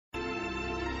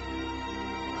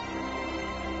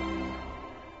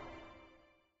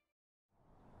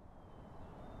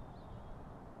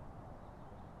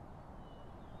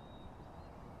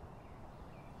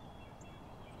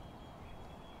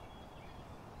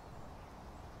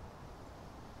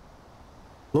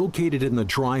Located in the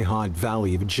dry, hot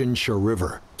valley of Jinsha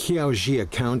River, Qiaojia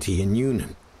County in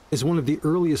Yunnan is one of the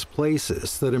earliest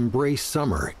places that embrace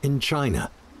summer in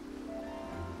China.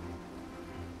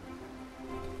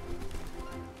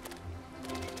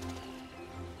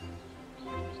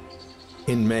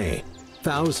 In May,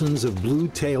 thousands of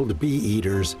blue-tailed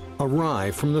bee-eaters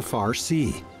arrive from the far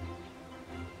sea.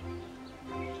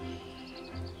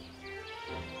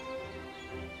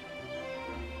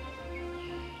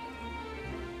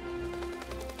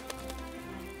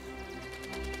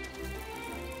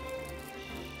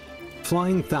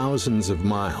 Flying thousands of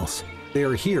miles, they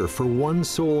are here for one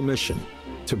sole mission: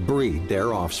 to breed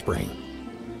their offspring.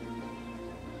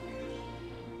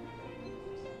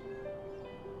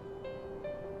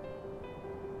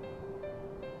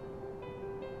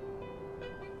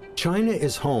 China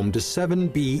is home to 7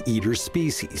 bee-eater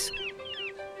species.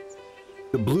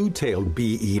 The blue-tailed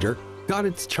bee-eater got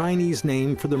its Chinese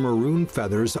name for the maroon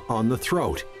feathers on the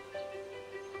throat.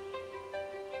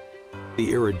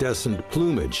 The iridescent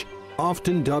plumage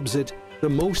often dubs it the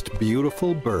most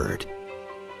beautiful bird.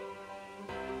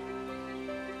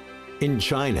 In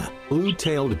China,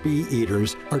 blue-tailed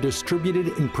bee-eaters are distributed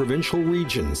in provincial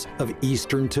regions of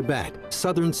eastern Tibet,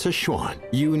 southern Sichuan,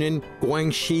 Yunnan,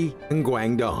 Guangxi, and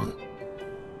Guangdong.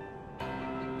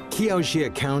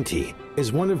 Qiaojia County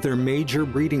is one of their major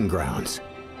breeding grounds.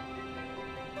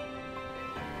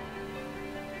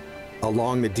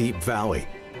 Along the deep valley,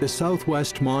 the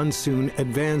southwest monsoon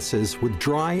advances with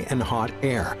dry and hot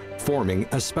air, forming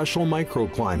a special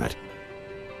microclimate.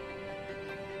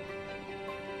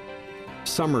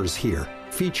 Summers here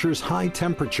features high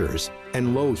temperatures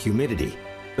and low humidity.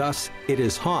 Thus, it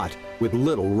is hot with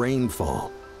little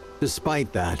rainfall.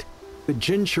 Despite that, the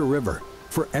Jinsha River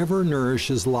forever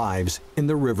nourishes lives in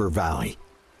the river valley.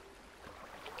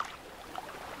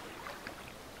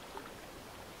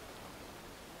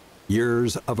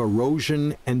 Years of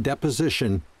erosion and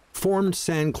deposition formed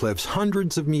sand cliffs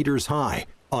hundreds of meters high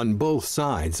on both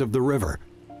sides of the river.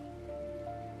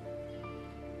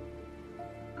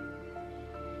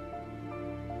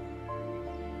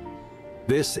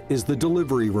 This is the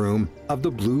delivery room of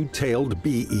the blue-tailed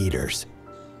bee-eaters.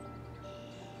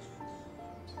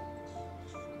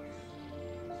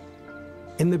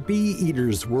 In the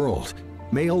bee-eaters' world,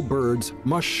 male birds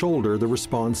must shoulder the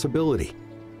responsibility.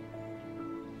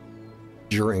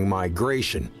 During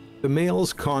migration, the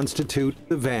males constitute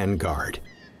the vanguard.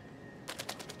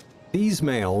 These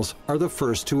males are the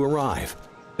first to arrive.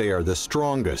 They are the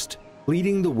strongest,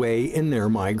 leading the way in their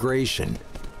migration.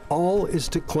 All is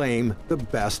to claim the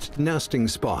best nesting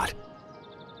spot.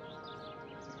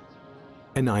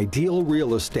 An ideal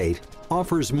real estate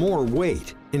offers more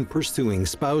weight in pursuing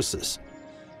spouses.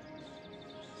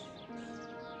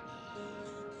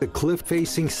 The cliff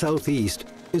facing southeast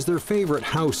is their favorite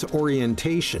house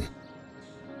orientation.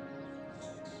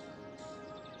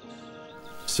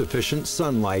 Sufficient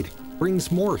sunlight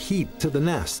brings more heat to the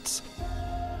nests.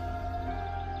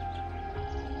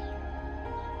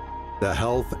 The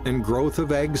health and growth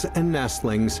of eggs and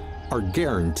nestlings are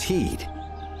guaranteed.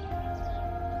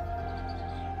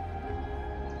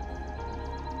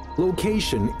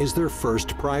 Location is their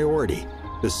first priority.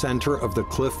 The center of the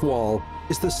cliff wall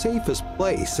is the safest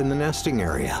place in the nesting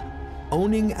area.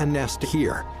 Owning a nest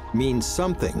here means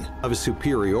something of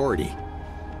superiority.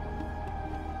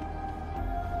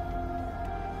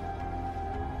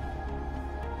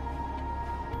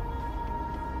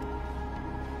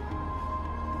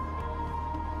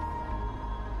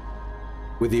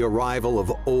 With the arrival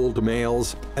of old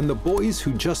males and the boys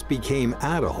who just became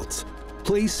adults,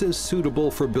 places suitable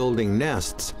for building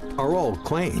nests are all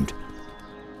claimed.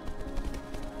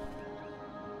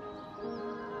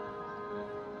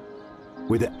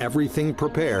 With everything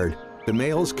prepared, the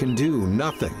males can do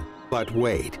nothing but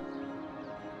wait.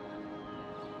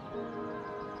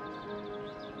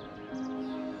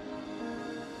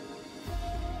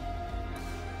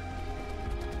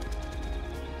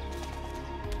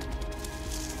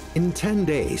 In 10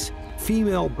 days,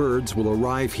 female birds will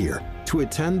arrive here to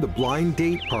attend the blind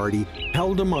date party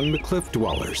held among the cliff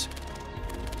dwellers.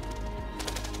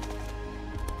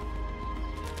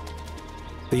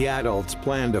 The adults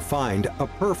plan to find a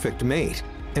perfect mate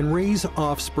and raise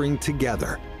offspring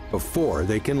together before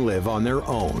they can live on their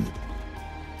own.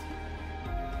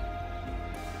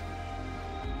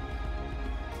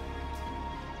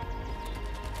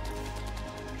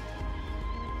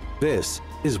 This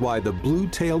is why the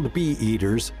blue-tailed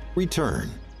bee-eaters return.